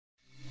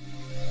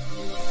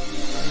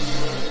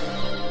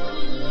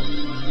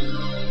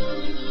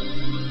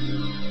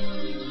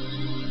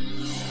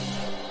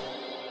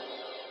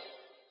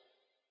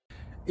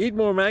Eat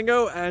more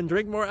mango and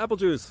drink more apple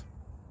juice.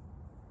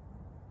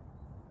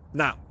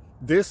 Now,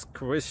 this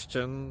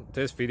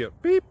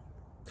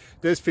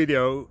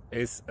video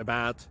is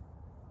about...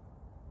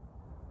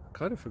 I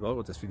kind of forgot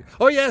what this video...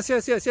 Oh, yes.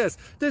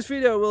 This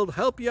video will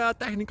help you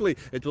out technically.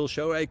 It will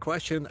show a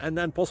question and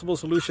then possible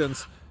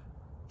solutions.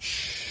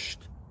 Shh.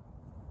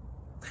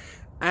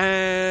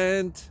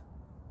 And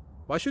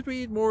why should we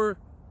eat more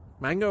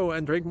mango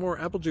and drink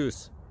more apple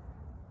juice?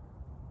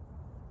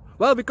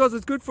 Well, because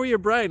it's good for your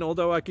brain,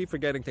 although I keep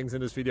forgetting things in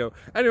this video.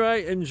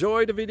 Anyway,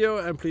 enjoy the video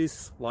and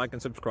please like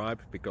and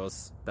subscribe,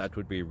 because that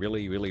would be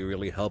really, really,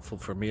 really helpful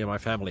for me and my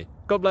family.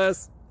 God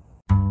bless!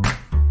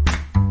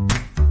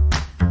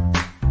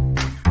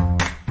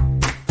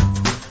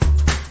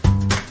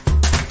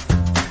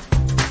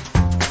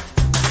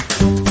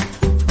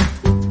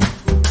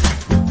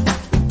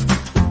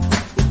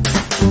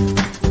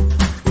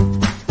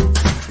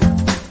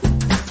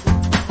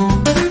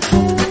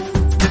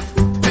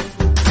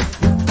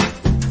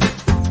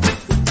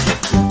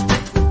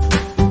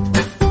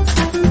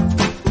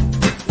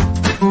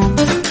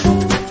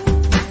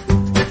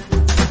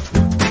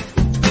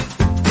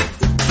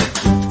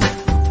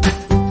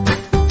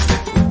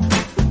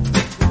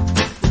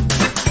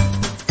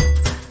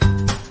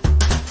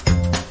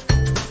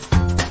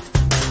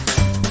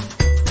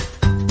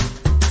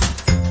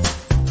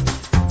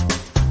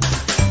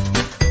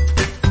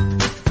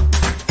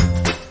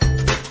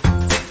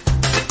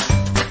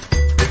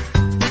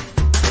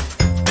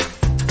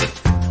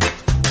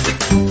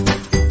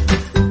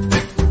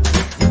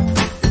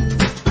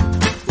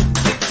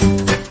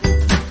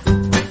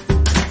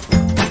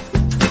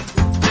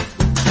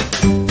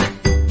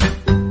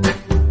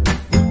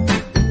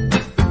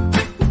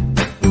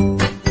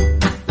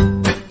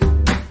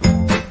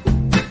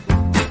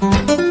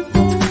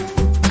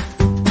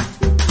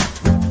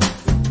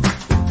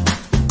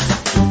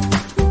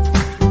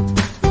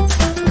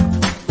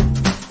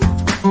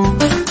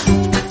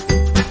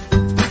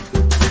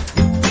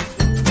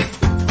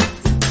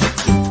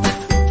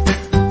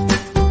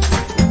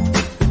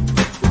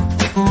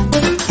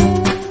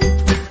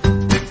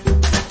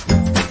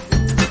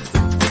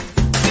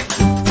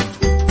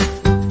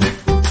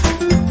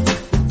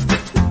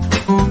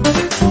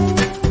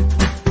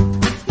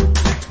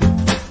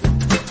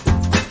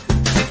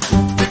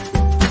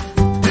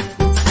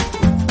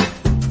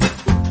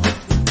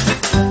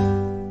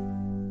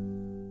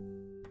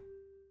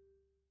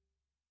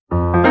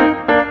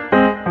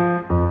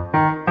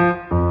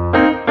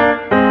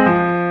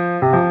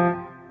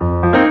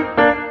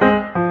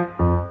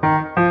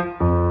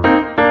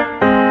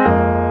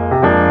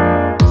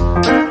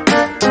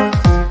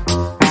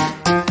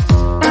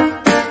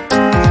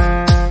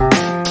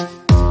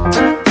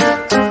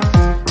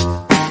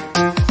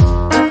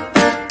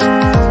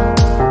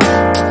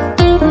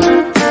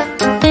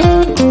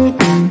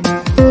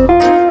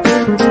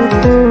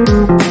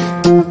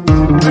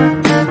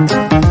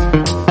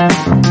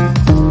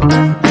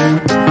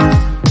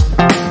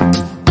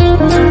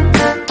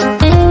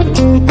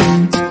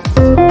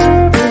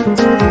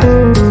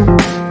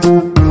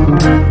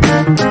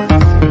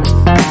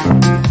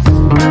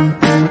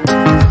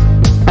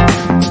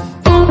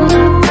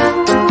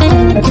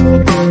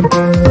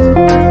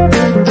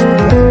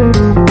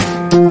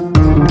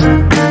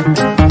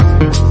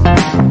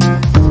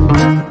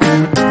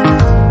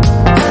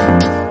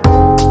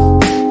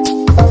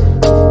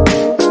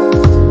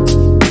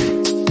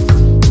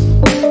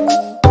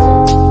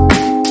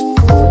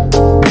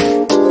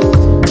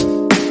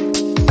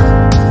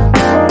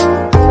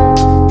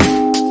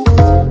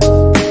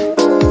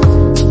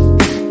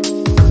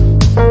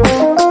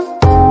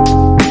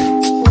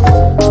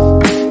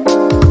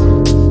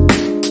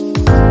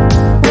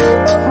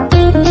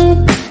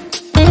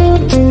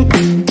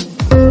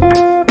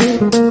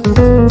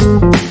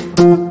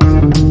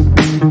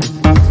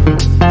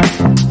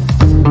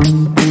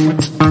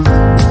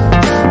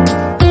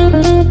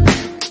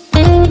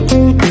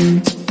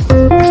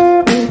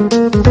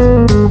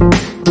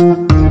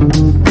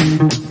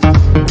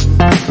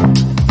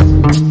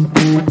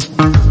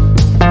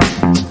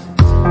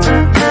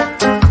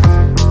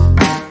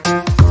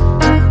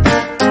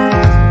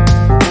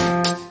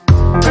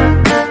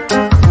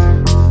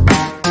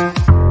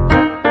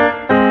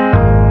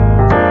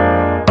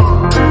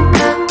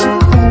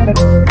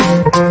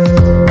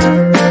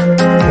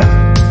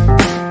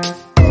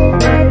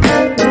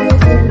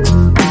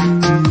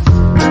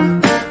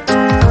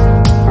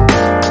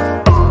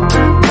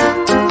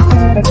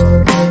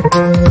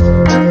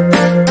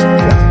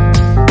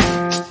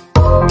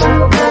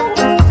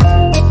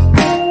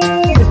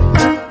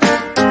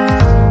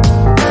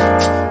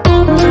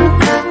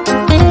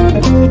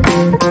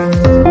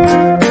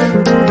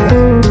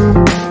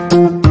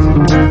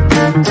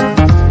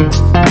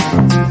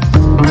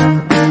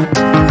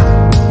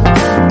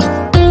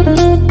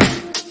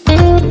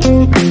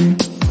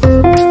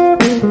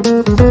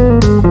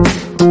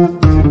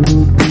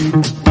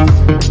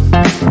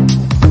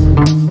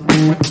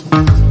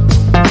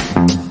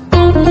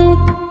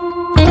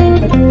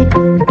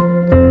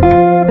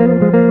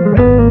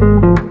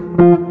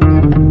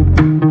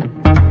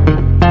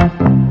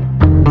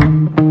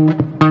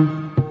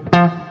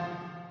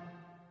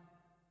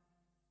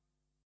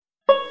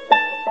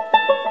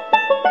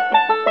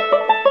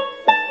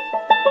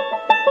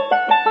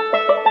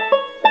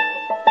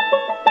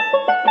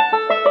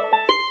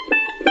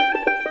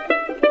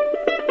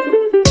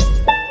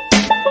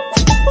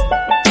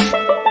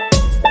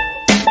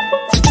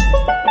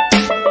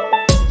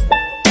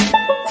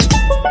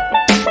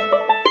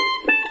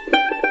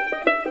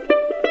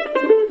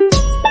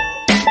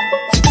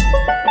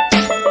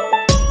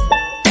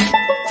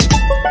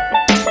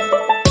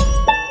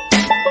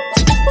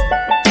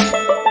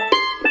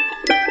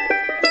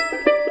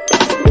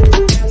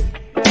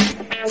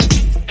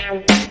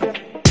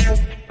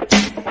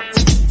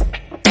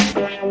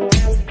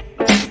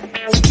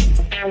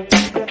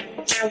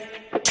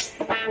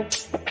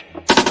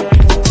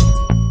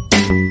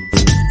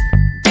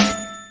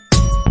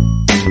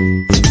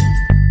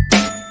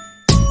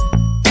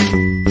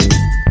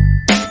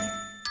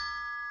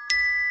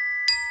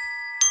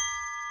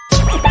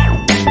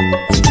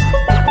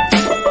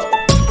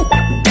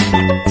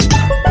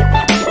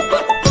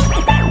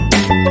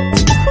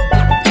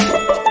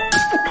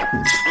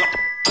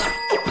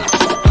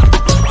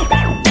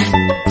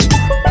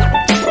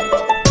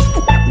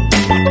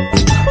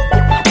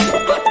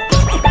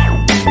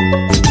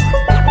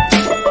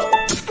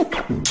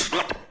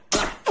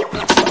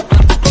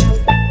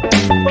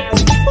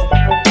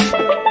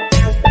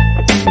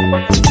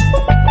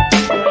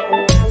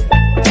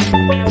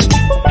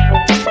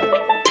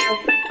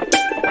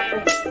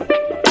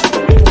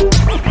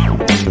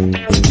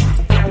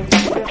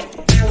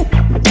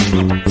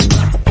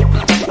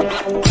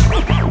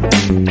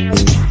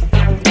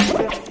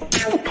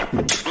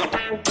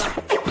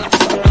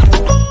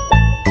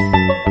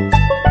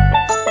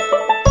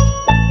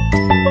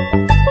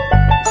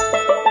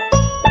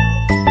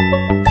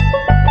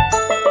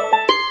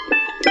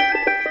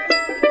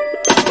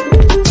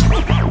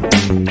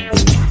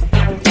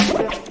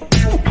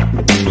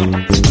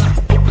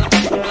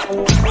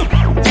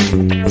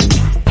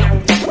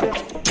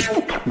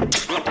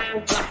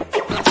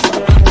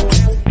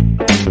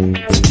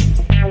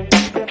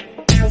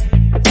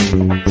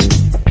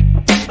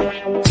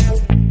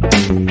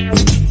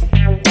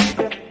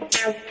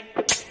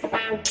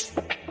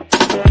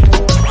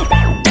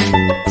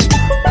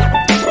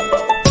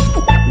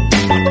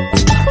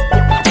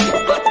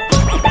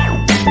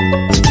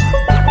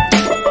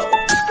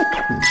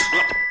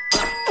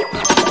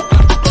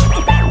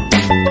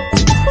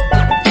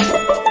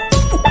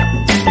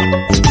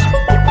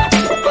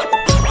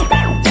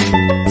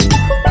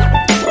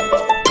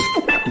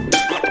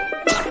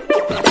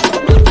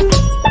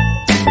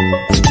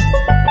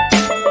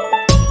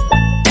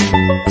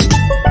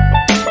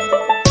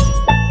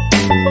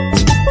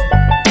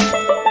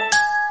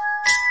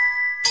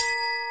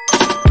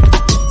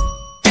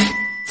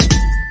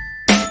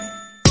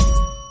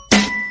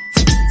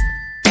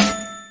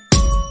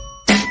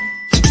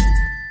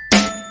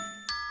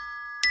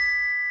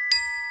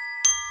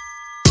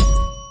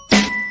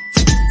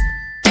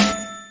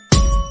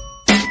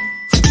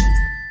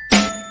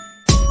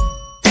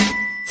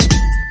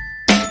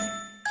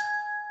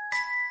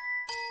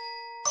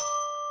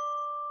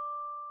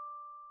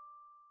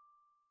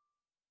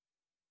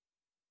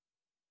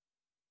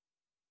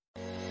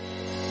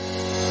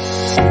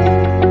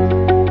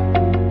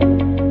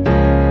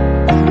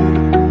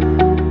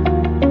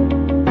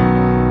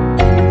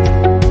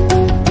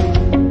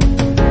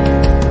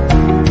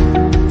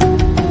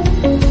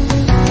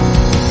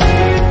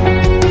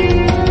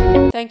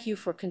 Thank you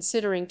for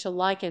considering to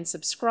like and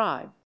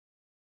subscribe.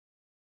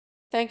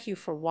 Thank you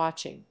for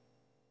watching.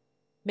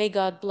 May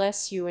God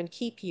bless you and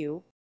keep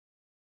you.